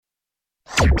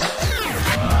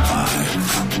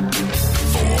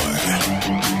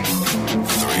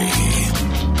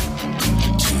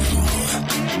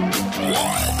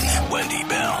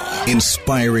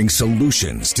Inspiring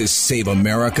solutions to save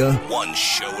America, one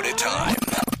show at a time.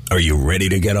 Are you ready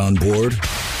to get on board?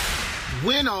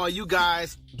 When are you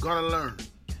guys gonna learn?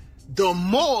 The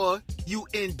more you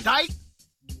indict,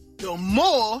 the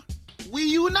more we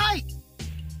unite.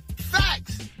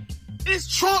 Facts. It's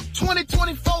Trump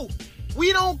 2024.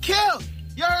 We don't care.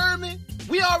 You heard me?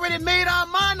 We already made our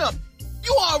mind up.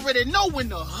 You already know when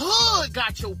the hood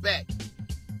got your back.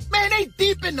 Man, they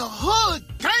deep in the hood.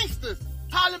 Gangsters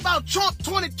hollering about Trump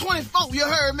 2024. You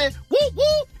heard me? Woo,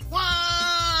 woo,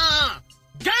 wah.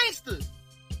 Gangsters.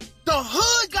 The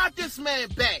hood got this man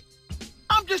back.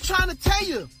 I'm just trying to tell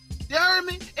you. You heard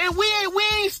me? And we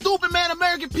ain't stupid, man.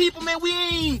 American people, man. We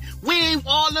ain't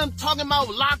all them talking about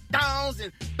lockdowns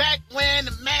and back wearing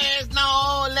the mask and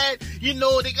all that. You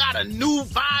know, they got a new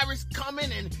virus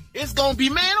coming and it's gonna be,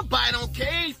 man, nobody don't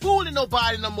care. Ain't fooling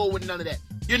nobody no more with none of that.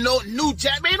 You know, new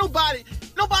jack, man, nobody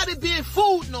being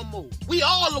fooled no more. We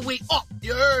all the way up,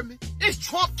 you heard me? It's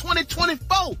Trump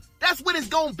 2024. That's what it's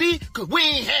gonna be, cause we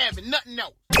ain't having nothing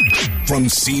else. From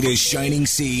sea to shining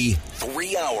sea,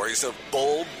 3 hours of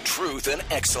bold truth and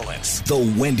excellence.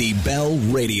 The Wendy Bell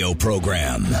Radio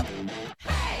Program.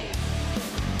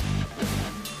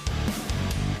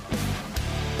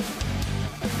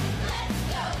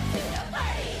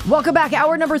 Welcome back.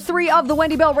 Hour number 3 of the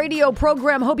Wendy Bell Radio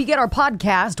Program. Hope you get our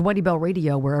podcast, Wendy Bell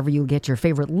Radio, wherever you get your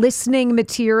favorite listening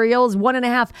materials.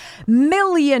 1.5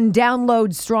 million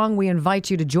downloads strong. We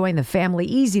invite you to join the family.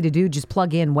 Easy to do. Just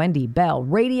plug in Wendy Bell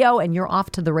Radio and you're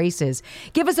off to the races.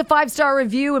 Give us a 5-star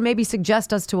review and maybe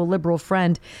suggest us to a liberal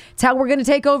friend. It's how we're going to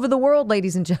take over the world,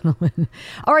 ladies and gentlemen.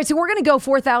 All right, so we're going to go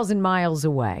 4,000 miles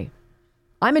away.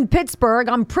 I'm in Pittsburgh.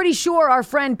 I'm pretty sure our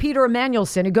friend Peter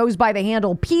Emanuelson, who goes by the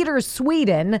handle Peter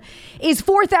Sweden, is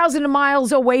 4,000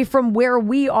 miles away from where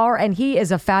we are, and he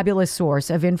is a fabulous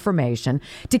source of information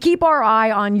to keep our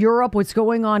eye on Europe, what's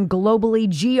going on globally,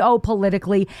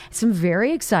 geopolitically, some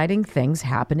very exciting things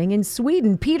happening in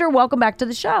Sweden. Peter, welcome back to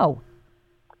the show.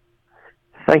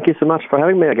 Thank you so much for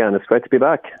having me again. It's great to be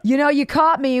back. You know, you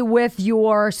caught me with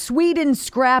your Sweden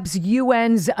scraps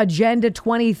UN's Agenda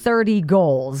 2030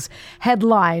 goals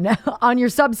headline on your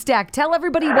Substack. Tell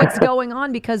everybody what's going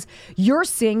on because you're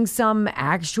seeing some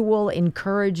actual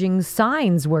encouraging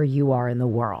signs where you are in the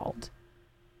world.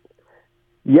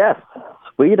 Yes,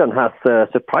 Sweden has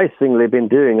surprisingly been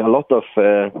doing a lot of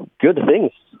good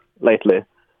things lately.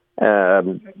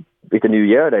 With the new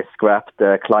year, they scrapped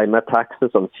climate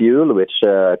taxes on fuel, which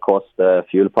caused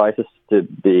fuel prices to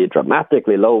be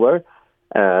dramatically lower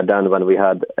than when we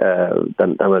had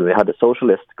the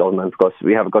socialist government. Because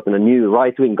we have gotten a new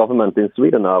right-wing government in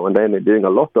Sweden now, and they've been doing a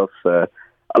lot of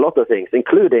things,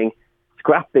 including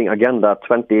scrapping Agenda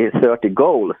 2030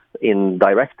 goals in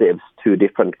directives to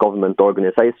different government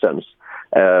organizations,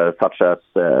 such as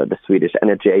the Swedish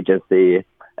Energy Agency,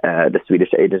 the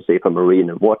Swedish Agency for Marine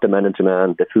and Water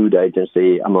Management, the Food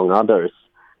Agency, among others.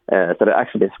 So they're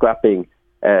actually scrapping,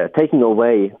 taking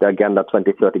away the Agenda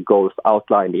 2030 goals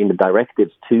outlined in the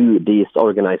directives to these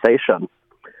organizations.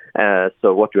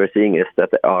 So what we're seeing is that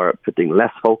they are putting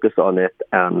less focus on it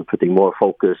and putting more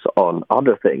focus on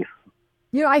other things.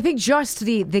 You know, I think just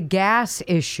the gas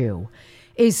issue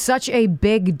is such a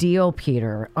big deal,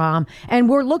 Peter. And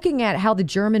we're looking at how the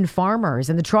German farmers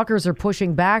and the truckers are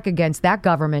pushing back against that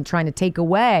government trying to take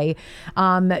away,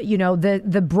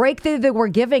 the break that we're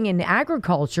giving in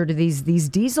agriculture to these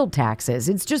diesel taxes.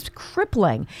 It's just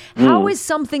crippling. How is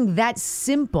something that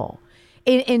simple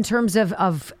in terms of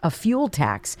a fuel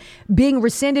tax being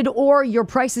rescinded or your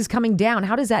prices coming down?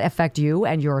 How does that affect you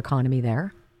and your economy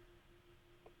there?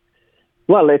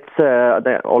 Well, there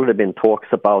have already been talks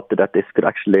about that this could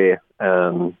actually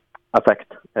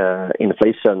affect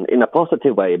inflation in a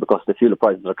positive way because the fuel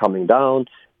prices are coming down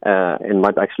and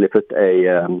might actually put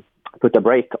a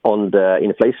break on the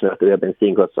inflation that we have been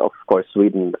seeing. Because, of course,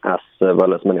 Sweden, as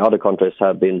well as many other countries,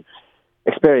 have been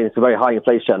experiencing very high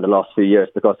inflation the last few years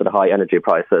because of the high energy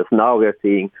prices. Now we're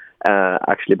seeing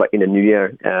in the new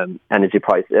year energy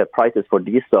prices for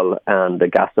diesel and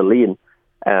gasoline.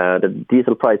 The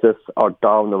diesel prices are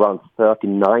down around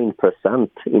 39%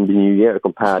 in the new year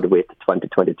compared with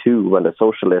 2022 when the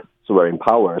socialists were in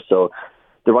power. So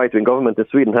the right-wing government in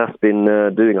Sweden has been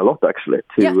doing a lot actually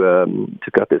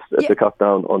to cut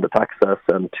down on the taxes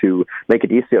and to make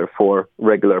it easier for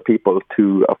regular people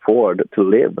to afford to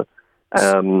live.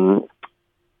 The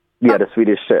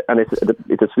Swedish and it's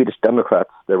the Swedish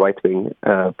Democrats, the right-wing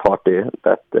party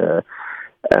that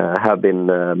have been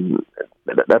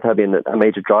a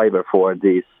major driver for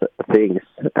these things.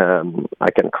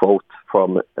 I can quote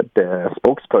from the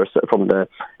spokesperson, from the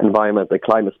environment and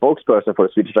climate spokesperson for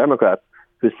the Swedish Democrats,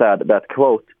 who said that,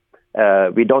 quote,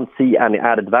 we don't see any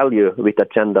added value with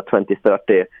Agenda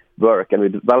 2030 work, and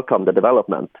we welcome the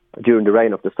development. During the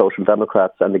reign of the Social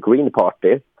Democrats and the Green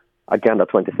Party, Agenda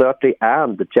 2030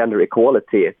 and the gender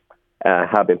equality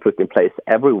have been put in place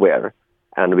everywhere.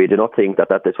 And we do not think that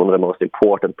that is one of the most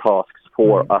important tasks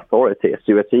for authorities.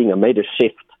 So we're seeing a major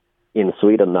shift in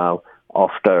Sweden now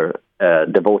after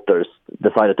the voters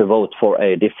decided to vote for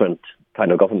a different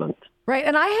kind of government. Right.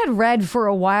 And I had read for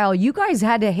a while, you guys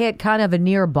had to hit kind of a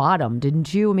near bottom,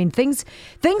 didn't you? I mean, things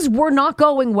were not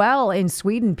going well in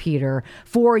Sweden, Peter,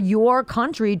 for your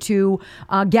country to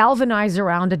galvanize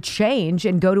around a change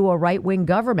and go to a right-wing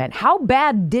government. How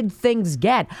bad did things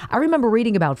get? I remember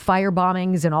reading about fire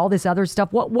bombings and all this other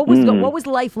stuff. What was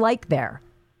life like there?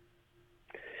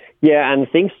 Yeah, and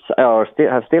things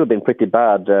have still been pretty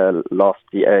bad last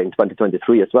year in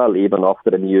 2023 as well, even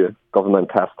after the new government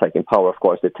has taken power. Of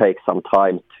course, it takes some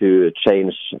time to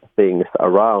change things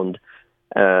around.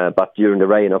 But during the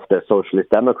reign of the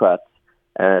Socialist Democrats,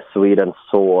 Sweden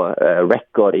saw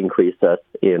record increases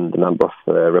in the number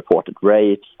of reported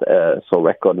rapes, saw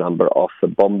record number of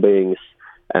bombings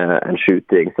and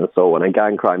shootings and so on, and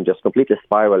gang crime just completely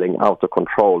spiraling out of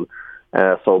control.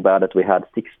 So bad that we had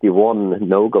 61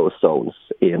 no-go zones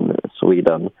in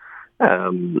Sweden.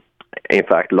 In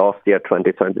fact, last year,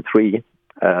 2023,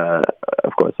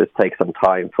 of course, it takes some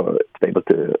time to be able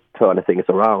to turn things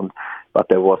around, but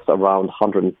there was around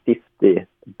 150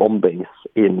 bombings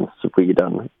in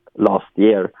Sweden last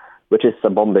year, which is a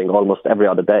bombing almost every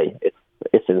other day.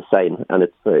 It's insane, and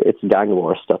it's gang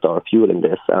wars that are fueling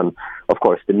this. And of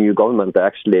course, the new government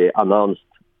actually announced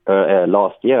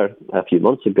last year, a few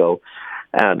months ago,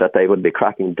 that they would be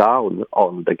cracking down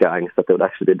on the gangs, that they would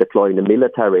actually be deploying the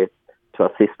military to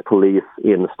assist police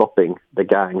in stopping the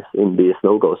gangs in these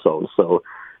no-go zones. So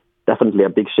definitely a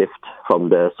big shift from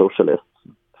the socialists,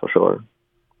 for sure.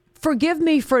 Forgive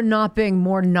me for not being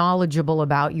more knowledgeable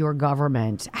about your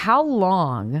government. How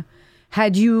long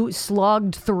had you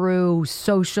slugged through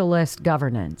socialist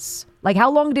governance? Like, how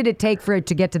long did it take for it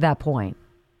to get to that point?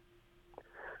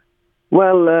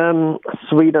 Well,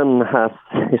 Sweden has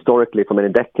historically, for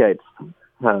many decades,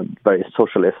 had very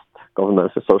socialist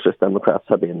governments. The Socialist Democrats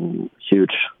have been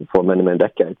huge for many, many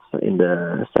decades in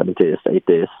the 70s,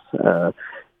 80s.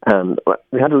 And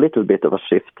we had a little bit of a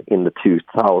shift in the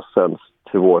 2000s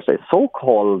towards a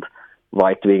so-called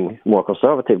right-wing, more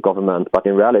conservative government. But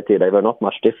in reality, they were not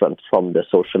much different from the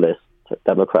Socialist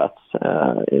Democrats.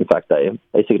 In fact, they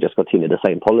basically just continued the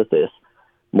same policies,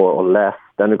 more or less.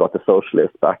 Then we got the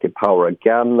socialists back in power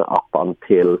again up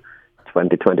until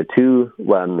 2022,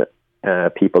 when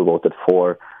people voted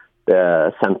for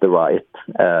the center-right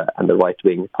and the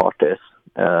right-wing parties.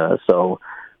 So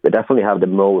we definitely have the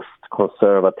most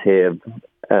conservative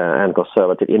and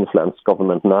conservative influence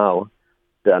government now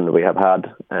than we have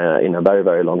had in a very,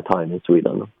 very long time in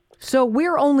Sweden. So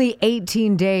we're only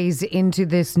 18 days into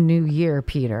this new year,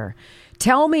 Peter.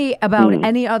 Tell me about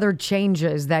any other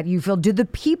changes that you feel. Do the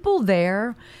people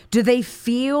there, do they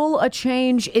feel a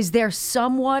change? Is there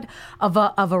somewhat of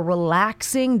a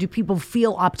relaxing? Do people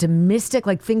feel optimistic,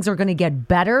 like things are going to get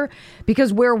better?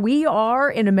 Because where we are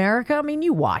in America, I mean,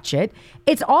 you watch it,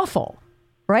 it's awful,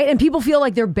 right? And people feel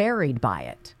like they're buried by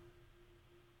it.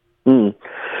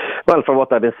 Well, from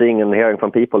what I've been seeing and hearing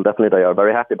from people, definitely they are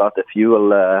very happy about the fuel,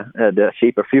 the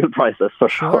cheaper fuel prices for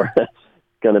sure.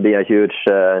 Going to be a huge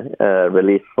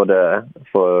relief for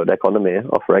the economy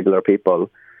of regular people.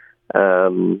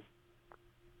 When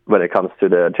it comes to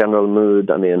the general mood,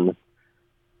 I mean,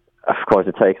 of course,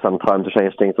 it takes some time to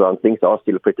change things around. Things are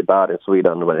still pretty bad in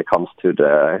Sweden when it comes to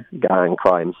the gang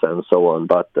crimes and so on.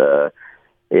 But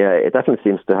yeah, it definitely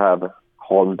seems to have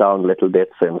calmed down a little bit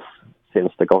since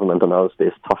the government announced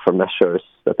these tougher measures,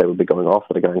 that they will be going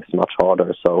after the gangs much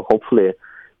harder. So hopefully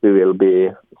we will be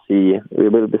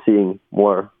seeing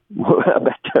more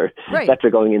better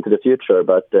going into the future.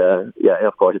 But yeah,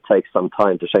 of course, it takes some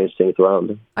time to change things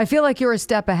around. I feel like you're a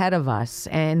step ahead of us,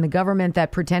 and the government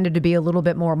that pretended to be a little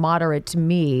bit more moderate to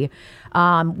me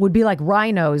would be like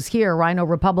rhinos here, rhino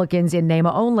Republicans in name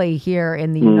only here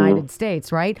in the United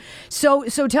States, right? So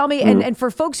tell me, and for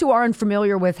folks who aren't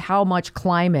familiar with how much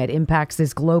climate impacts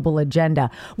this global agenda,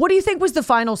 what do you think was the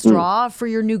final straw for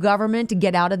your new government to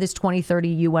get out of this 2030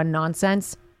 UN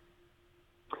nonsense?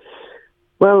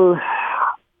 Well,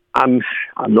 I'm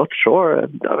not sure.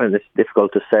 I mean, it's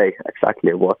difficult to say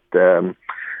exactly what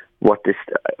is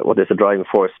the driving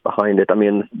force behind it. I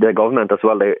mean, the government as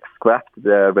well, they scrapped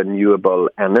the renewable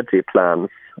energy plans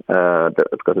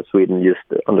because Sweden used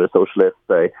under the socialists.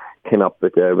 They came up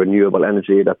with a renewable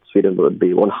energy that Sweden would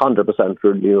be 100%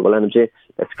 renewable energy.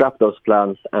 They scrapped those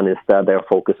plans, and instead they're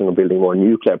focusing on building more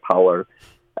nuclear power.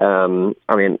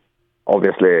 I mean,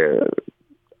 obviously,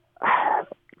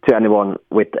 to anyone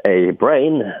with a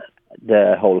brain,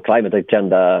 the whole climate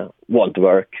agenda won't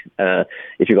work.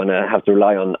 If you're going to have to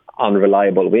rely on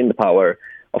unreliable wind power,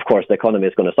 of course, the economy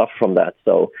is going to suffer from that.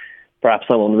 So perhaps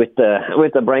someone with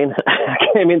the brain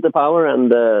came into power and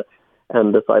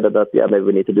decided that, maybe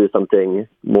we need to do something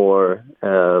more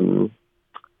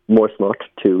smart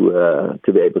to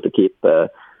be able to keep the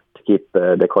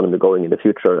economy going in the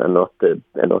future, and not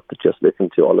just listen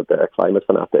to all of the climate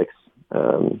fanatics.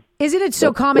 Isn't it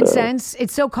so common sense?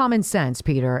 It's so common sense,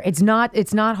 Peter. It's not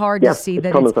hard to see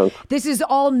that this is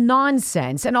all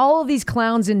nonsense. And all of these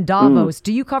clowns in Davos,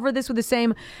 do you cover this with the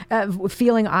same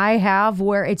feeling I have,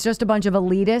 where it's just a bunch of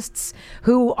elitists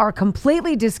who are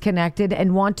completely disconnected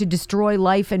and want to destroy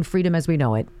life and freedom as we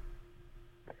know it?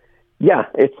 Yeah,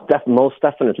 it's most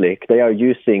definitely. They are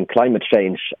using climate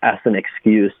change as an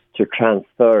excuse to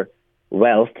transfer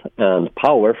wealth and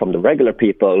power from the regular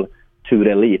people to the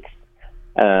elites.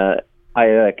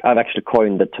 I've actually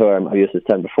coined the term, I've used this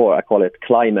term before, I call it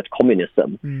climate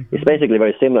communism. Mm-hmm. It's basically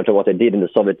very similar to what they did in the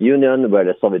Soviet Union, where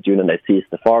the Soviet Union, they seized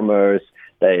the farmers,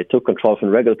 they took control from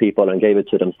regular people and gave it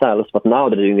to themselves, but now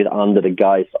they're doing it under the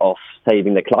guise of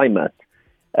saving the climate.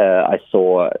 I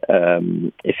saw,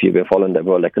 if you've been following the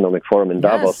World Economic Forum in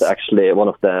Davos, actually one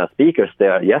of the speakers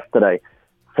there yesterday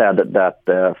said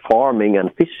that farming and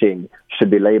fishing should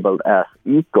be labeled as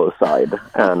ecocide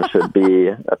and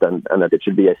that it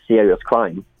should be a serious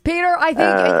crime. Peter, I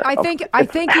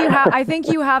think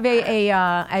you have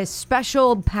a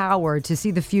special power to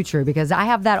see the future, because I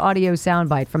have that audio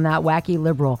soundbite from that wacky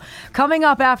liberal coming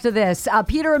up after this.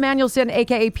 Peter Emanuelsson,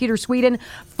 aka Peter Sweden,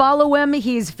 follow him.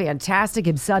 He's fantastic.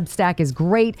 His Substack is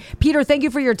great. Peter, thank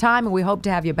you for your time, and we hope to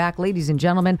have you back, ladies and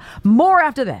gentlemen. More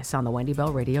after this on the Wendy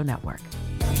Bell Radio Network.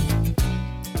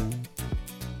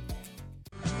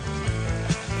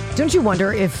 Don't you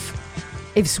wonder if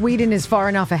Sweden is far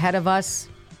enough ahead of us,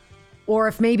 or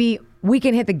if maybe we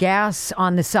can hit the gas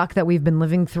on the suck that we've been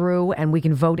living through, and we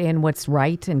can vote in what's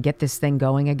right and get this thing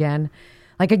going again?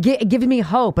 Like, it gives me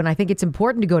hope, and I think it's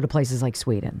important to go to places like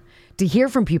Sweden to hear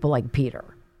from people like Peter,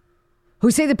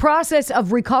 who say the process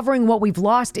of recovering what we've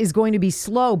lost is going to be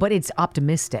slow, but it's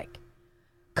optimistic.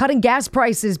 Cutting gas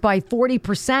prices by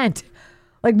 40%.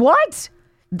 Like, what?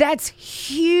 That's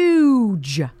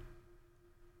huge.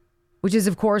 Which is,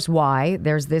 of course, why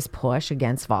there's this push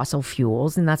against fossil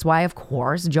fuels. And that's why, of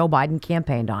course, Joe Biden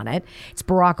campaigned on it. It's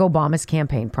Barack Obama's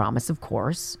campaign promise, of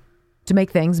course, to make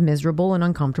things miserable and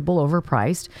uncomfortable,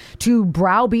 overpriced, to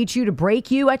browbeat you, to break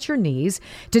you at your knees,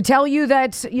 to tell you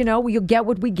that, you'll get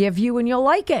what we give you and you'll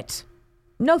like it.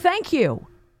 No, thank you.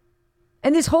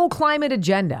 And this whole climate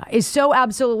agenda is so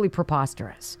absolutely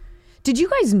preposterous. Did you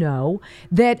guys know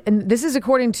that, and this is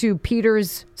according to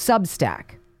Peter's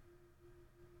Substack,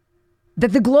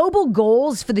 that the global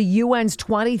goals for the UN's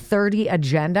 2030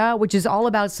 agenda, which is all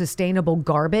about sustainable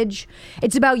garbage,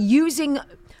 it's about using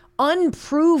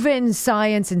unproven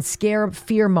science and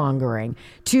fear-mongering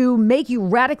to make you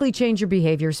radically change your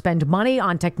behavior, spend money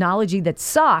on technology that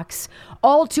sucks,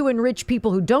 all to enrich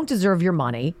people who don't deserve your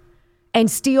money,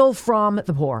 and steal from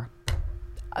the poor.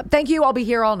 Thank you. I'll be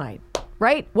here all night.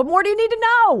 Right? What more do you need to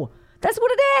know? That's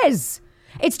what it is.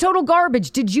 It's total garbage.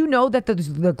 Did you know that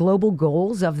the global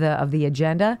goals of the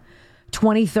Agenda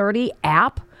 2030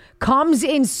 app comes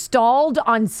installed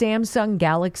on Samsung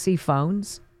Galaxy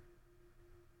phones?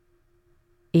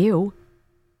 Ew.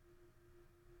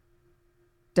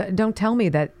 Don't tell me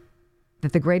that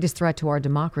the greatest threat to our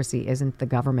democracy isn't the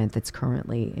government that's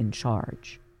currently in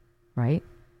charge, right?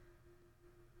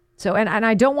 So, and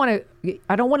I don't want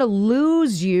to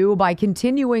lose you by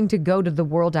continuing to go to the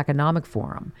World Economic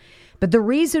Forum. But the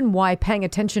reason why paying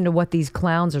attention to what these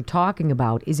clowns are talking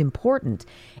about is important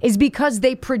is because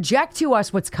they project to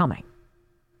us what's coming.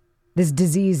 This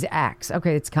disease X,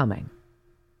 okay, it's coming.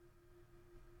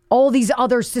 All these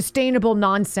other sustainable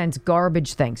nonsense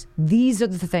garbage things, these are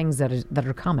the things that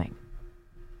are coming.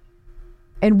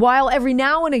 And while every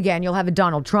now and again you'll have a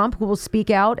Donald Trump who will speak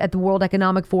out at the World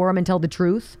Economic Forum and tell the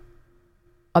truth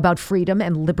about freedom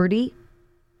and liberty,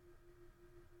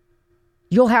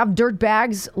 you'll have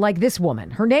dirtbags like this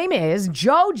woman. Her name is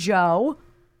Jojo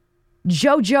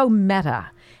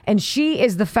Mehta, and she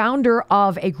is the founder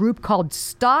of a group called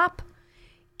Stop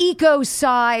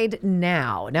Ecocide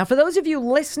Now. Now, for those of you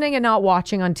listening and not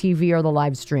watching on TV or the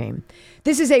live stream,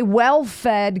 this is a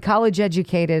well-fed,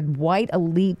 college-educated, white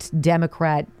elite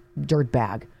Democrat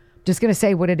dirtbag. Just going to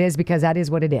say what it is because that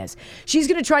is what it is. She's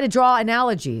going to try to draw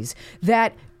analogies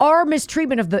that our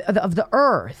mistreatment of the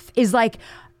earth is like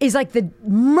the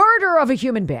murder of a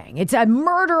human being. It's a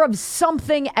murder of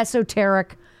something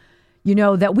esoteric,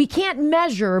 that we can't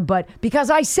measure, but because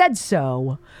I said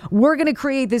so, we're going to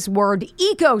create this word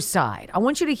ecocide. I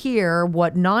want you to hear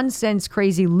what nonsense,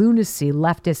 crazy lunacy,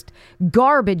 leftist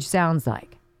garbage sounds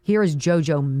like. Here is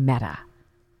Jojo Mehta.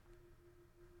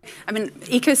 I mean,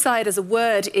 ecocide as a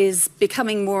word is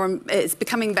becoming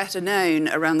better known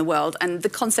around the world, and the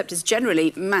concept is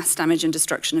generally mass damage and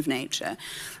destruction of nature.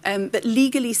 But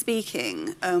legally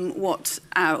speaking, what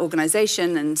our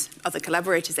organisation and other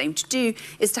collaborators aim to do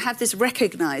is to have this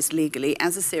recognised legally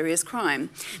as a serious crime.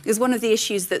 Because one of the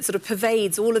issues that sort of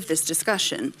pervades all of this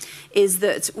discussion is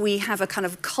that we have a kind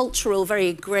of cultural, very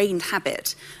ingrained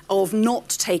habit of not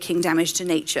taking damage to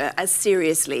nature as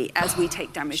seriously as we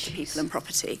take damage to people and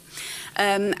property.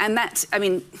 And that, I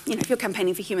mean, if you're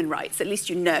campaigning for human rights, at least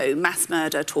mass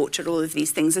murder, torture, all of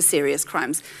these things are serious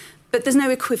crimes. But there's no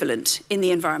equivalent in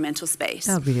the environmental space.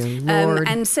 Oh, dear Lord.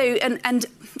 And so,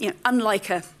 unlike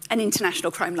an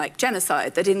international crime like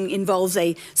genocide that involves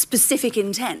a specific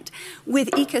intent,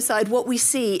 with ecocide, what we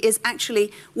see is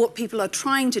actually what people are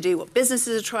trying to do, what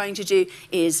businesses are trying to do,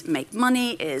 is make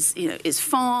money, is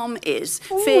farm, is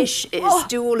fish, is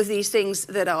do all of these things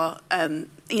that are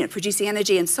producing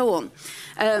energy and so on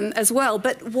as well.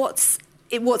 But what's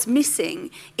missing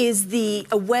is the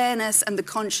awareness and the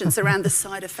conscience around the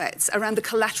side effects, around the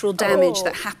collateral damage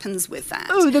that happens with that.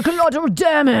 Oh, the collateral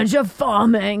damage of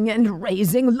farming and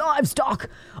raising livestock,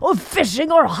 or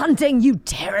fishing or hunting, you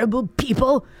terrible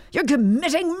people. You're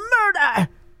committing murder.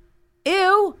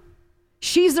 Ew.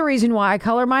 She's the reason why I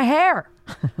color my hair.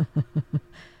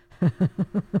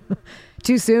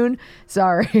 Too soon?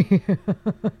 Sorry.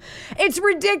 It's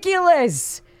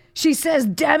ridiculous. She says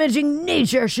damaging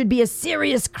nature should be a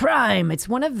serious crime. It's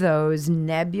one of those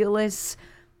nebulous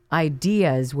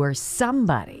ideas where it's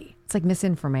like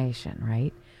misinformation,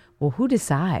 right? Well, who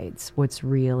decides what's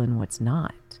real and what's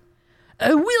not?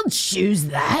 We'll choose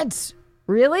that.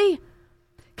 Really?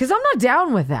 Because I'm not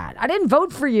down with that. I didn't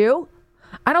vote for you.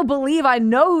 I don't believe I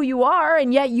know who you are,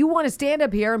 and yet you want to stand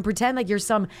up here and pretend like you're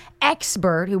some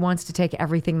expert who wants to take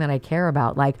everything that I care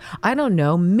about. Like, I don't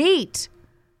know, meat.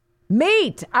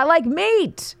 Meat. I like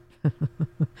meat.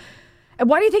 And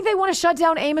why do you think they want to shut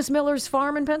down Amos Miller's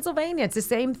farm in Pennsylvania? It's the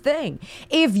same thing.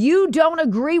 If you don't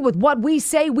agree with what we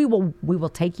say, we will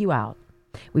take you out.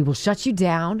 We will shut you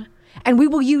down. And we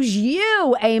will use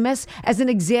you, Amos, as an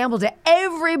example to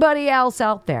everybody else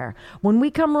out there. When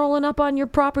we come rolling up on your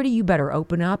property, you better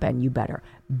open up and you better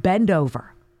bend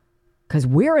over. Because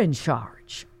we're in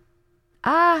charge.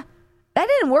 That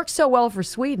didn't work so well for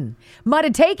Sweden. Might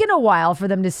have taken a while for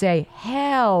them to say,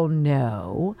 hell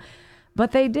no.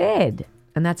 But they did.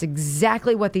 And that's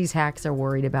exactly what these hacks are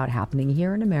worried about happening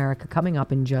here in America, coming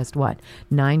up in just,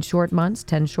 9 short months,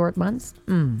 10 short months?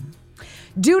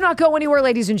 Do not go anywhere,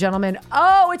 ladies and gentlemen.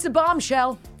 Oh, it's a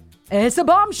bombshell. It's a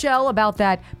bombshell about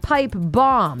that pipe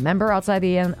bomb. Remember outside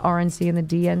the RNC and the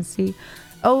DNC?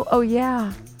 Oh,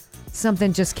 yeah.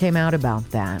 Something just came out about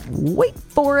that. Wait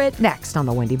for it next on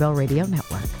the Wendy Bell Radio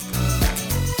Network.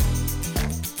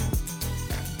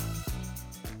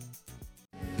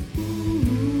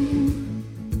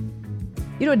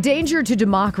 A danger to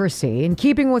democracy, in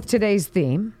keeping with today's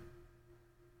theme,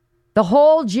 the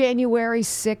whole January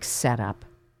 6th setup.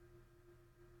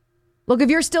 Look, if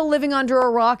you're still living under a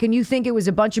rock and you think it was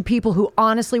a bunch of people who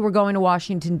honestly were going to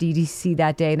Washington, D.C.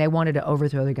 that day and they wanted to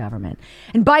overthrow the government.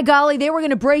 And by golly, they were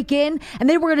going to break in and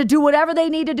they were going to do whatever they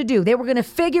needed to do. They were going to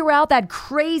figure out that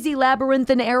crazy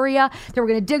labyrinthine area. They were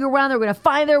going to dig around. They were going to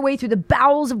find their way through the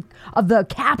bowels of the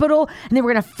Capitol. And they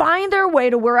were going to find their way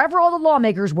to wherever all the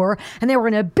lawmakers were. And they were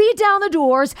going to beat down the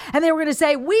doors. And they were going to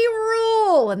say, we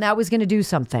rule. And that was going to do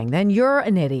something. Then you're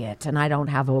an idiot. And I don't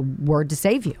have a word to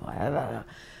save you.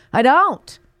 I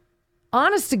don't.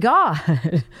 Honest to God,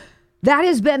 that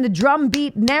has been the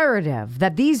drumbeat narrative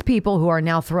that these people who are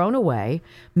now thrown away,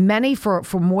 many for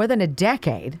more than a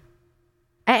decade,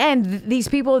 and these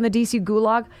people in the DC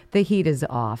gulag, the heat is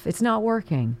off. It's not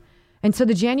working. And so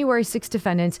the January 6th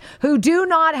defendants who do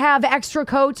not have extra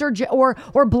coats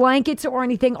or blankets or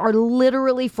anything are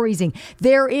literally freezing.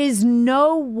 There is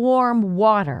no warm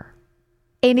water,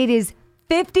 and it is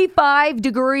 55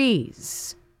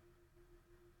 degrees.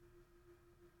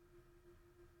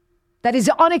 That is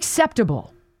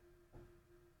unacceptable.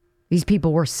 These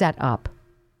people were set up.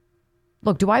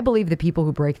 Look, do I believe the people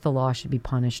who break the law should be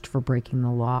punished for breaking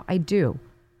the law? I do.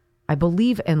 I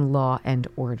believe in law and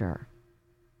order.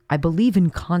 I believe in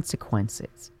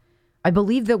consequences. I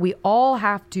believe that we all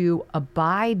have to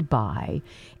abide by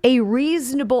a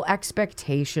reasonable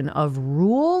expectation of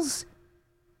rules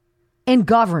and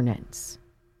governance,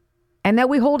 and that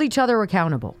we hold each other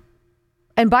accountable.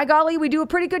 And by golly, we do a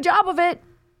pretty good job of it.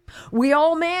 We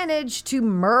all manage to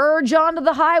merge onto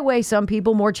the highway. Some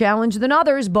people more challenged than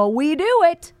others, but we do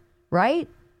it, right?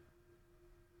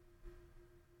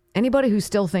 Anybody who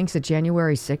still thinks that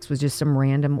January 6th was just some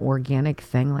random organic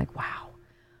thing, like, wow,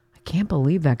 I can't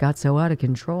believe that got so out of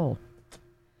control.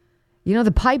 You know,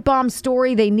 the pipe bomb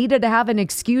story, they needed to have an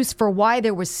excuse for why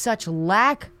there was such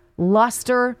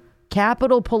lackluster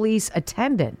Capitol Police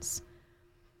attendance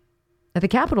at the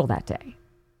Capitol that day.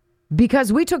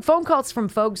 Because we took phone calls from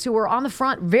folks who were on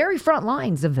the very front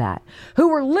lines of that, who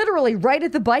were literally right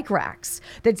at the bike racks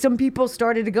that some people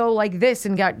started to go like this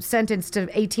and got sentenced to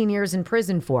 18 years in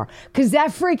prison for. Because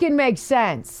that freaking makes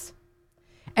sense.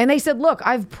 And they said, look,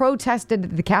 I've protested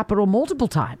at the Capitol multiple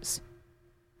times.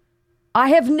 I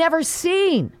have never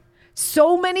seen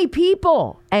so many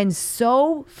people and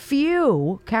so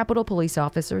few Capitol Police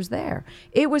officers there.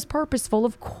 It was purposeful,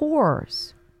 of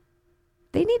course.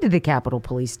 They needed the Capitol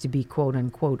Police to be, quote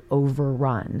unquote,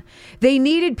 overrun. They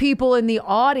needed people in the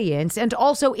audience and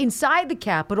also inside the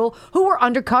Capitol who were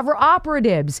undercover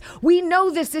operatives. We know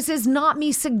this. This is not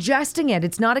me suggesting it.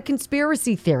 It's not a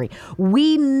conspiracy theory.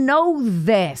 We know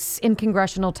this in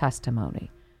congressional testimony.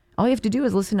 All you have to do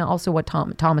is listen to also what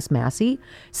Thomas Massie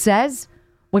says,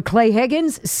 what Clay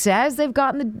Higgins says. They've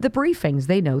gotten the briefings.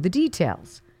 They know the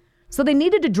details. So they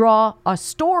needed to draw a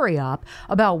story up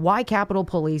about why Capitol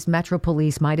Police, Metro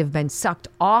Police might have been sucked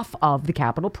off of the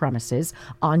Capitol premises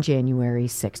on January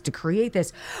 6th to create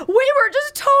this. We were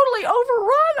just totally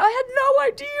overrun. I had no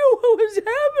idea what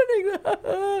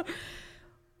was happening.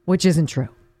 Which isn't true.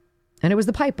 And it was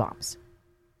the pipe bombs.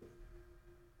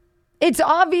 It's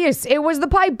obvious it was the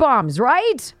pipe bombs,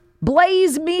 right?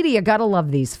 Blaze Media, gotta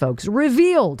love these folks,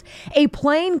 revealed a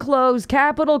plainclothes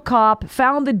Capitol cop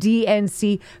found the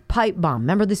DNC pipe bomb.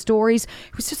 Remember the stories?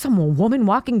 It was just some woman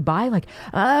walking by like,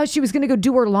 she was going to go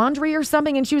do her laundry or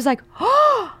something. And she was like,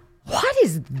 oh, what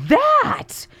is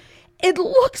that? It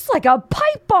looks like a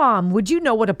pipe bomb. Would you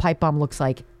know what a pipe bomb looks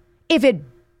like? If it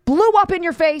blew up in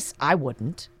your face, I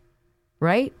wouldn't.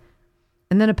 Right?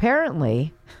 And then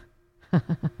apparently...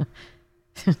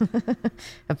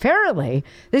 Apparently,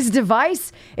 this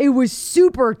device, it was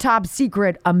super top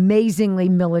secret, amazingly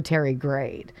military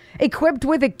grade, equipped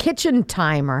with a kitchen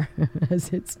timer as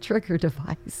its trigger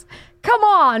device. Come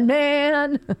on,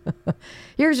 man.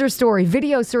 Here's your story.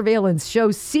 Video surveillance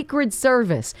shows Secret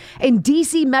Service and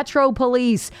DC Metro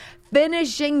Police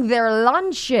finishing their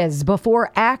lunches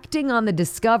before acting on the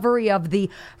discovery of the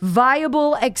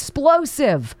viable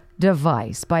explosive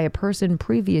device by a person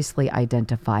previously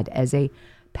identified as a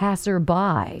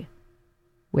passerby.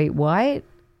 Wait, what?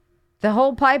 The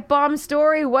whole pipe bomb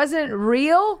story wasn't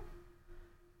real?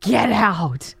 Get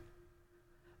out.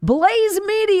 Blaze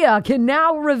Media can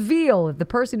now reveal if the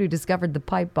person who discovered the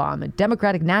pipe bomb at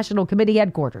Democratic National Committee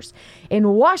headquarters in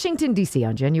Washington, D.C.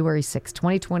 on January 6,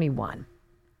 2021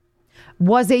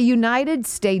 was a United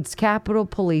States Capitol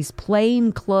Police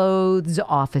plainclothes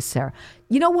officer.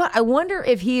 You know what? I wonder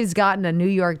if he has gotten a New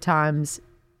York Times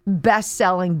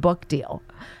best-selling book deal.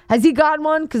 Has he gotten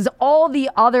one? Because all the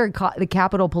other the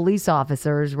Capitol Police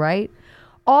officers, right?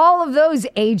 All of those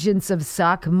agents of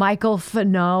suck, Michael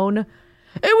Fanone.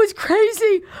 It was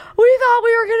crazy. We thought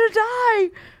we were going to die.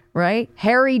 Right?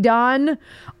 Harry Dunn.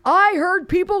 I heard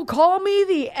people call me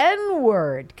the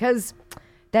N-word because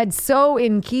that's so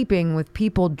in keeping with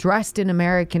people dressed in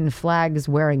American flags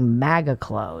wearing MAGA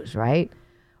clothes, right?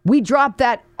 We drop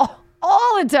that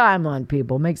all the time on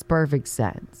people. Makes perfect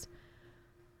sense.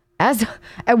 As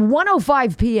at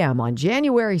 1:05 p.m. on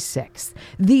January 6th,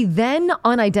 the then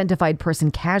unidentified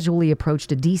person casually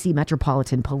approached a D.C.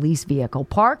 Metropolitan Police vehicle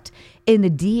parked in the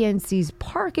DNC's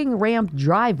parking ramp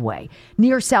driveway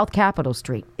near South Capitol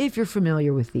Street, if you're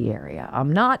familiar with the area.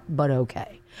 I'm not, but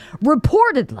okay.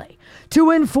 Reportedly, to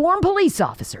inform police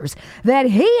officers that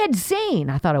he had seen,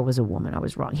 I thought it was a woman, I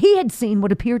was wrong. He had seen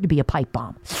what appeared to be a pipe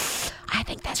bomb. I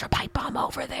think that's a pipe bomb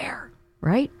over there,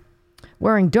 right?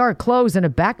 Wearing dark clothes and a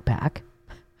backpack.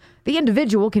 The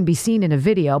individual can be seen in a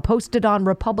video posted on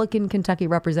Republican Kentucky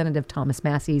Representative Thomas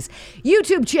Massie's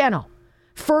YouTube channel.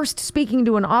 First speaking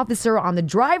to an officer on the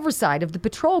driver's side of the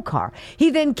patrol car.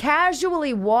 He then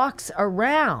casually walks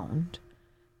around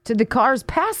to the car's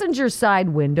passenger side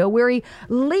window where he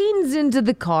leans into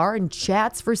the car and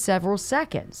chats for several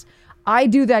seconds. I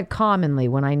do that commonly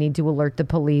when I need to alert the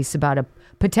police about a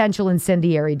potential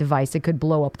incendiary device that could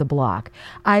blow up the block.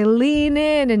 I lean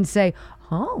in and say,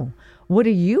 oh, what are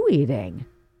you eating?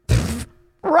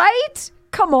 Right?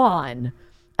 Come on.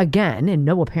 Again, in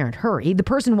no apparent hurry, the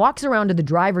person walks around to the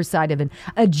driver's side of an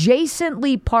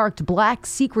adjacently parked black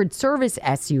Secret Service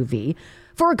SUV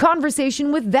for a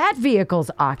conversation with that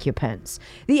vehicle's occupants.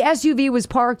 The SUV was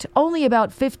parked only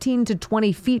about 15 to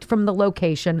 20 feet from the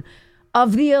location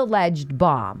of the alleged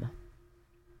bomb.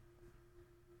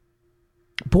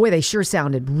 Boy, they sure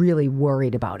sounded really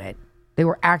worried about it. They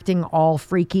were acting all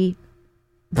freaky.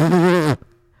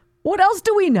 What else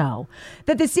do we know?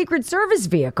 That the Secret Service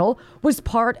vehicle was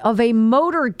part of a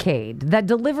motorcade that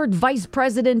delivered Vice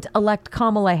President-elect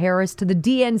Kamala Harris to the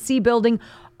DNC building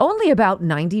only about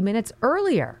 90 minutes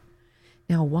earlier.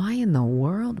 Now, why in the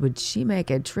world would she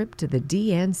make a trip to the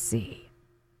DNC?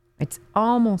 It's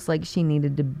almost like she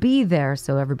needed to be there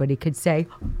so everybody could say,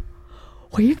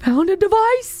 we found a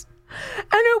device. And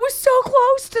it was so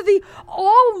close to the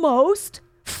almost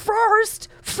first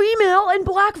female and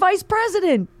black vice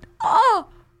president. Oh!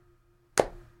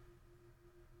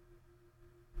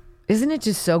 Isn't it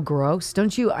just so gross?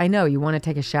 Don't you? I know you want to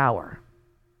take a shower.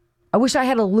 I wish I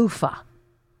had a loofah.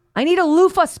 I need a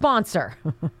loofah sponsor.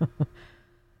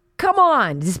 Come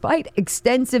on. Despite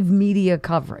extensive media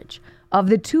coverage of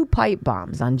the two pipe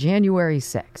bombs on January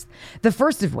 6th, the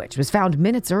first of which was found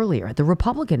minutes earlier at the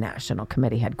Republican National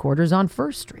Committee headquarters on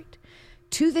First Street.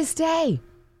 To this day,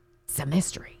 it's a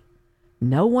mystery.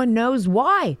 No one knows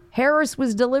why Harris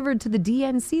was delivered to the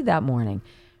DNC that morning,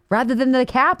 rather than the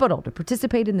Capitol to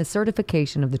participate in the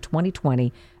certification of the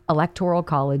 2020 Electoral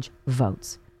College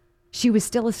votes. She was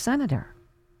still a senator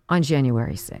on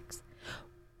January 6th.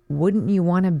 Wouldn't you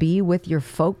want to be with your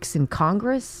folks in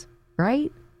Congress,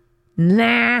 right?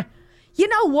 Nah. You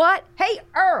know what? Hey,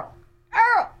 Earl,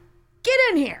 get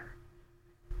in here.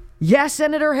 Yes,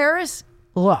 Senator Harris?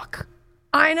 Look,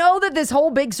 I know that this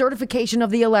whole big certification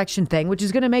of the election thing, which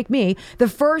is going to make me the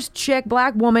first chick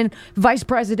black woman vice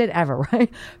president ever, right?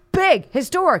 Big,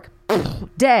 historic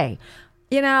day.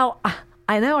 You know,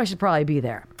 I know I should probably be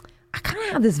there. I kind of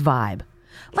have this vibe.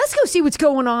 Let's go see what's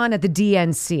going on at the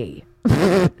DNC.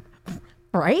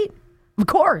 Right? Of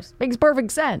course. Makes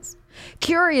perfect sense.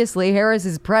 Curiously,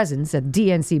 Harris's presence at the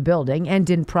DNC building and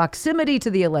in proximity to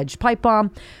the alleged pipe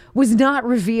bomb was not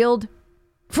revealed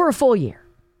for a full year.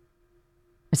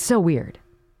 It's so weird.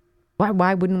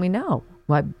 Why wouldn't we know?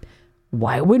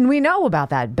 Why wouldn't we know about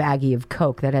that baggie of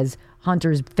coke that has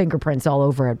Hunter's fingerprints all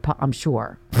over it, I'm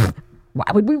sure? Why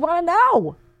would we want to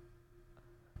know?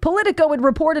 Politico had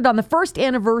reported on the first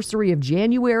anniversary of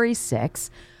January 6th,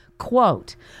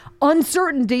 quote,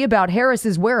 uncertainty about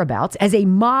Harris's whereabouts as a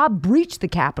mob breached the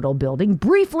Capitol building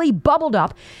briefly bubbled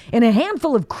up in a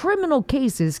handful of criminal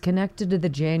cases connected to the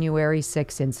January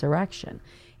 6th insurrection.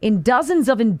 In dozens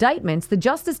of indictments, the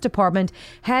Justice Department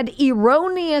had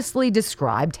erroneously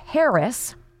described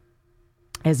Harris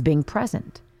as being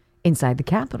present inside the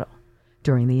Capitol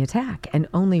during the attack and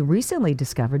only recently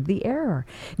discovered the error.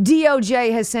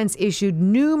 DOJ has since issued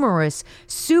numerous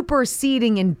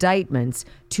superseding indictments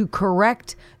to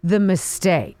correct the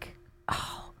mistake.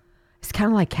 Oh, it's kind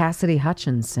of like Cassidy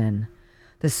Hutchinson,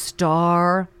 the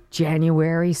star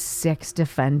January 6th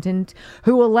defendant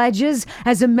who alleges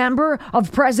as a member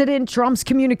of President Trump's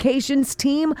communications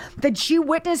team that she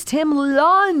witnessed him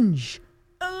lunge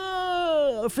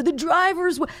for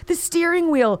the steering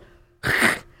wheel.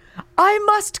 I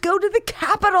must go to the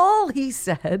Capitol, he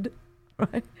said.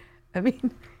 Right? I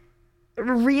mean,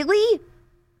 really?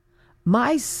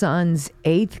 My son's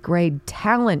 8th grade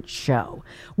talent show,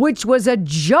 which was a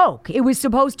joke, it was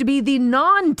supposed to be the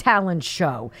non-talent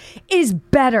show, is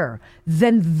better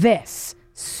than this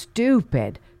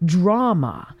stupid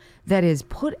drama that is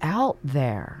put out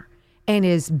there and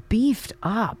is beefed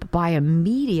up by a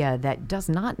media that does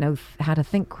not know how to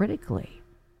think critically.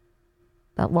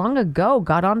 That long ago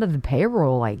got onto the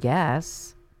payroll, I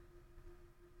guess.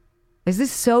 Is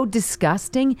this so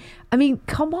disgusting? I mean,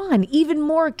 come on. Even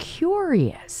more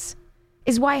curious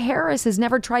is why Harris has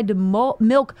never tried to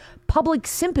milk public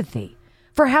sympathy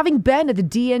for having been at the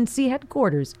DNC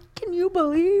headquarters. Can you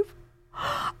believe?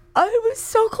 I was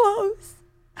so close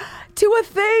to a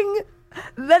thing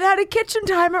that had a kitchen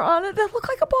timer on it that looked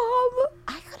like a bomb.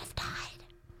 I could have died.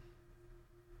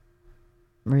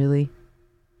 Really?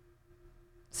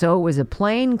 So it was a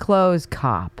plainclothes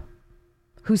cop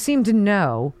who seemed to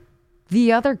know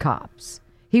the other cops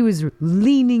he was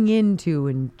leaning into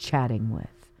and chatting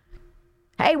with.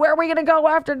 Hey, where are we going to go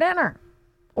after dinner?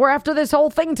 Or after this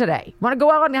whole thing today? Want to go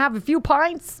out and have a few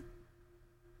pints?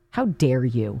 How dare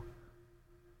you?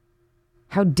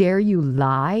 How dare you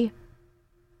lie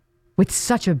with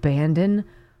such abandon,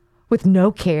 with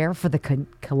no care for the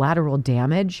collateral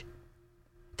damage?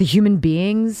 The human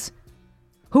beings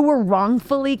who were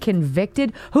wrongfully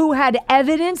convicted, who had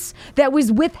evidence that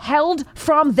was withheld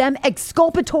from them,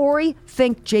 exculpatory,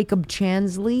 think Jacob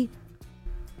Chansley.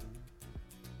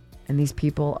 And these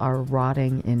people are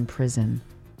rotting in prison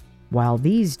while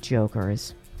these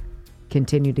jokers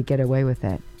continue to get away with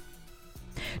it.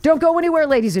 Don't go anywhere,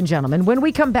 ladies and gentlemen. When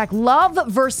we come back, love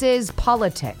versus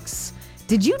politics.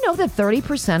 Did you know that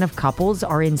 30% of couples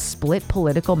are in split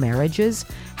political marriages?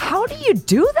 How do you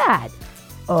do that?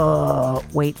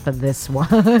 Wait for this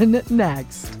one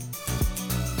next.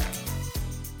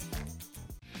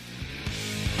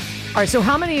 All right, so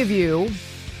how many of you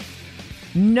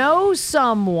know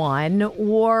someone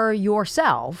or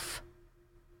yourself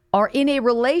are in a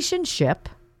relationship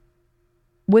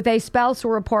with a spouse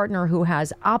or a partner who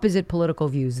has opposite political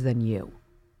views than you?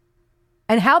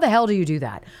 And how the hell do you do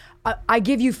that? I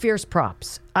give you fierce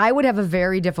props. I would have a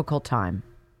very difficult time.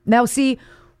 Now, see,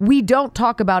 we don't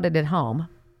talk about it at home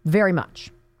very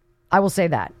much. I will say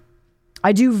that.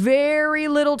 I do very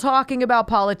little talking about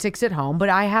politics at home, but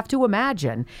I have to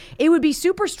imagine it would be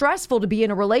super stressful to be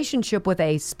in a relationship with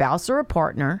a spouse or a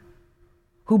partner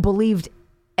who believed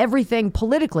everything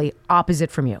politically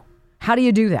opposite from you. How do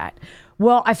you do that?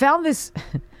 Well, I found this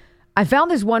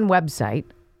one website.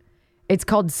 It's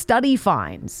called Study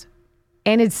Finds,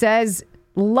 and it says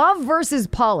love versus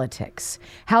politics,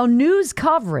 how news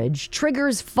coverage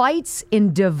triggers fights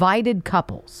in divided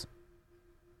couples.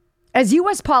 As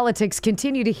U.S. politics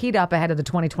continue to heat up ahead of the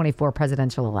 2024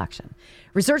 presidential election,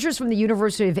 researchers from the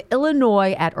University of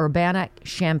Illinois at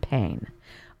Urbana-Champaign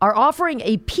are offering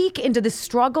a peek into the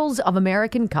struggles of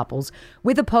American couples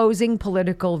with opposing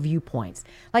political viewpoints.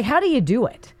 Like, how do you do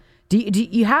it?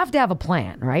 You have to have a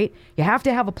plan, right? You have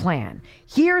to have a plan.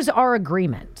 Here's our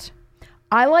agreement.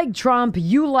 I like Trump.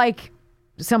 You like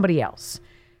somebody else.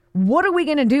 What are we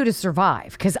going to do to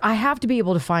survive? Because I have to be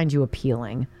able to find you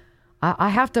appealing. I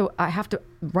have to,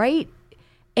 right?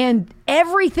 And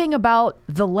everything about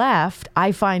the left,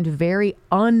 I find very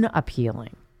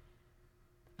unappealing.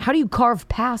 How do you carve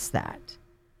past that?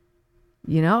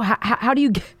 You know, how do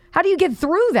you get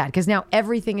through that? Because now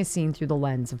everything is seen through the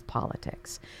lens of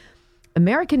politics.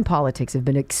 American politics have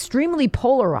been extremely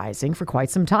polarizing for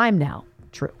quite some time now.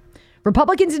 True.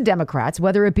 Republicans and Democrats,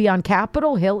 whether it be on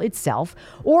Capitol Hill itself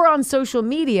or on social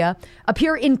media,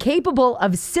 appear incapable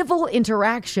of civil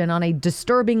interaction on a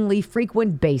disturbingly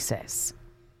frequent basis.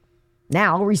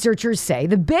 Now, researchers say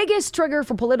the biggest trigger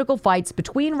for political fights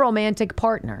between romantic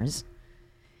partners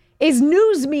is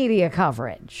news media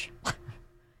coverage.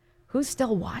 Who's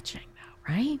still watching,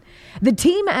 though, right? The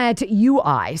team at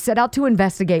UI set out to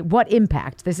investigate what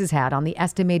impact this has had on the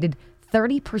estimated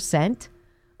 30%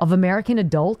 of American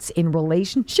adults in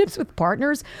relationships with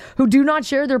partners who do not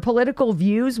share their political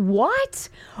views. What?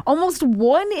 Almost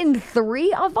 1 in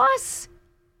 3 of us?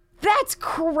 That's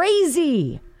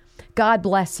crazy. God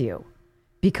bless you.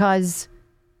 Because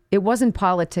it wasn't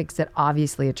politics that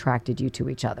obviously attracted you to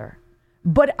each other.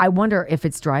 But I wonder if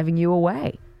it's driving you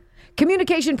away.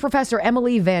 Communication professor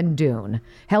Emily Van Doon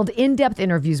held in-depth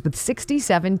interviews with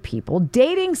 67 people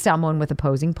dating someone with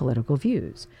opposing political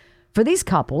views. For these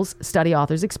couples, study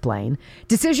authors explain,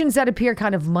 decisions that appear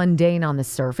kind of mundane on the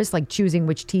surface, like choosing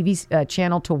which TV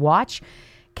channel to watch,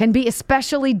 can be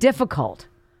especially difficult.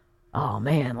 Oh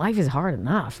man, life is hard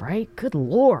enough, right? Good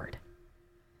Lord.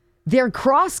 Their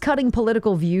cross-cutting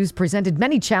political views presented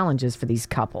many challenges for these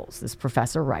couples, this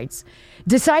professor writes.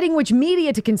 Deciding which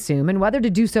media to consume and whether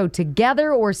to do so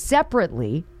together or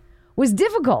separately was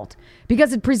difficult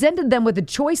because it presented them with a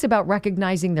choice about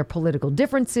recognizing their political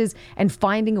differences and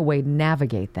finding a way to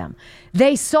navigate them.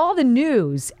 They saw the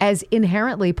news as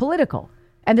inherently political,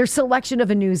 and their selection of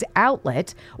a news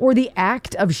outlet or the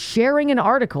act of sharing an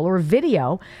article or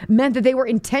video meant that they were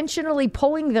intentionally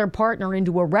pulling their partner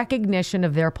into a recognition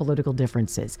of their political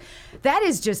differences. That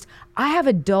is just, I have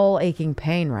a dull, aching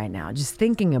pain right now just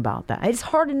thinking about that. It's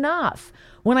hard enough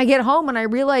when I get home and I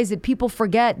realize that people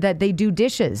forget that they do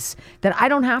dishes, that I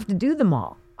don't have to do them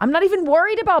all. I'm not even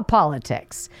worried about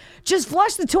politics. Just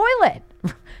flush the toilet,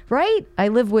 right? I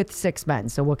live with 6 men,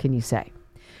 so what can you say?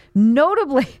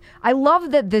 Notably, I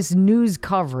love that this news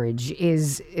coverage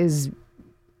is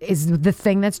the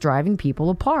thing that's driving people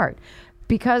apart.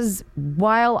 Because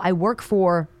while I work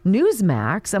for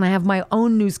Newsmax and I have my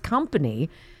own news company,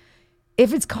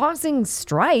 if it's causing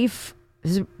strife,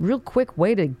 there's a real quick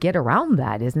way to get around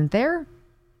that, isn't there?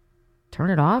 turn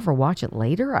it off or watch it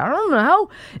later? I don't know.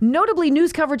 Notably,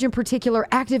 news coverage in particular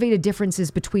activated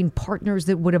differences between partners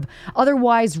that would have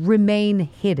otherwise remained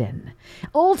hidden,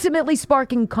 ultimately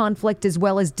sparking conflict as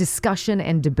well as discussion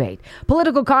and debate.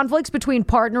 Political conflicts between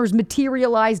partners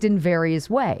materialized in various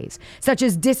ways, such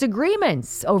as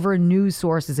disagreements over news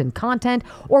sources and content,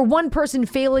 or one person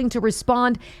failing to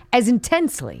respond as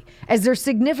intensely as their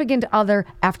significant other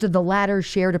after the latter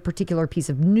shared a particular piece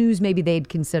of news maybe they'd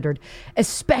considered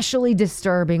especially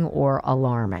disturbing or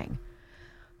alarming.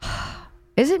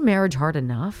 Isn't marriage hard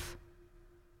enough?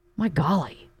 My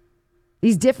golly.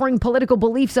 These differing political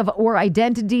beliefs or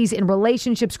identities in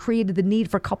relationships created the need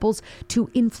for couples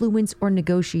to influence or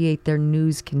negotiate their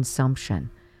news consumption.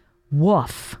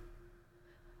 Woof.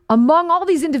 Among all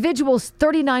these individuals,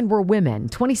 39 were women,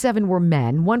 27 were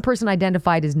men, one person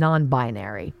identified as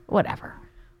non-binary. Whatever.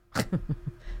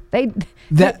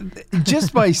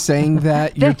 Just by saying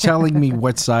that, you're telling me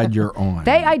what side you're on.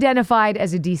 They identified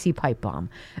as a DC pipe bomb.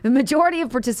 The majority of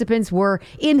participants were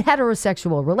in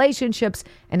heterosexual relationships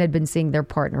and had been seeing their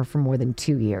partner for more than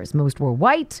 2 years. Most were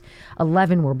white,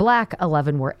 11 were black,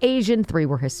 11 were Asian, 3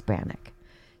 were Hispanic.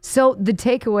 So the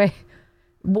takeaway,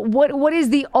 what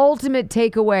is the ultimate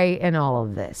takeaway in all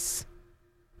of this?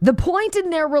 The point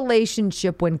in their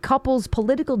relationship when couples'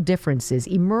 political differences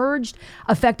emerged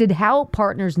affected how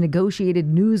partners negotiated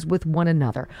news with one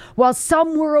another. While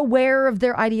some were aware of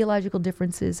their ideological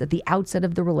differences at the outset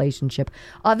of the relationship,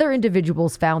 other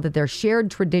individuals found that their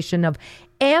shared tradition of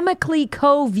amicably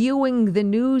co-viewing the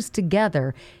news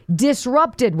together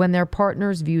disrupted when their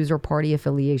partner's views or party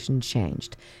affiliation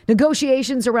changed.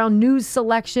 Negotiations around news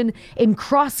selection in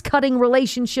cross-cutting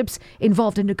relationships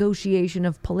involved a negotiation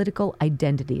of political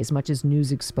identity as much as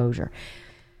news exposure.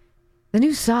 The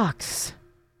news sucks.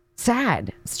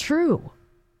 Sad. It's true.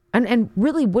 And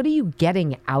really, what are you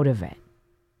getting out of it?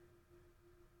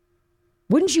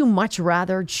 Wouldn't you much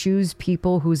rather choose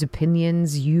people whose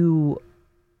opinions you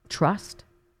trust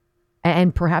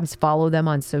and perhaps follow them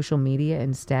on social media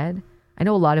instead? I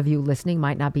know a lot of you listening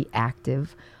might not be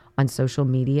active on social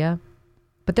media,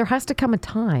 but there has to come a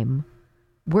time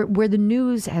where the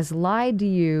news has lied to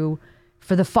you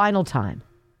for the final time,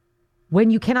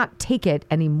 when you cannot take it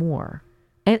anymore.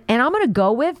 And I'm going to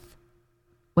go with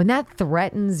when that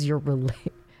threatens your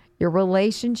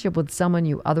relationship with someone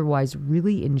you otherwise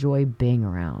really enjoy being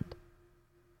around.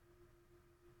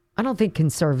 I don't think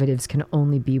conservatives can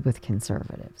only be with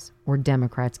conservatives, or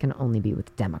Democrats can only be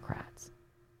with Democrats.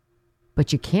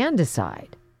 But you can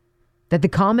decide that the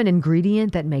common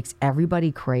ingredient that makes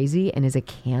everybody crazy and is a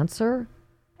cancer,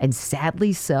 and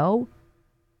sadly so,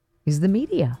 is the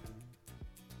media.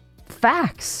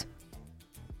 Facts.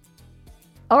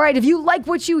 All right, if you like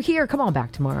what you hear, come on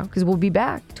back tomorrow, because we'll be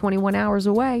back 21 hours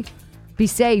away. Be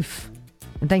safe,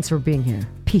 and thanks for being here.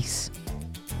 Peace.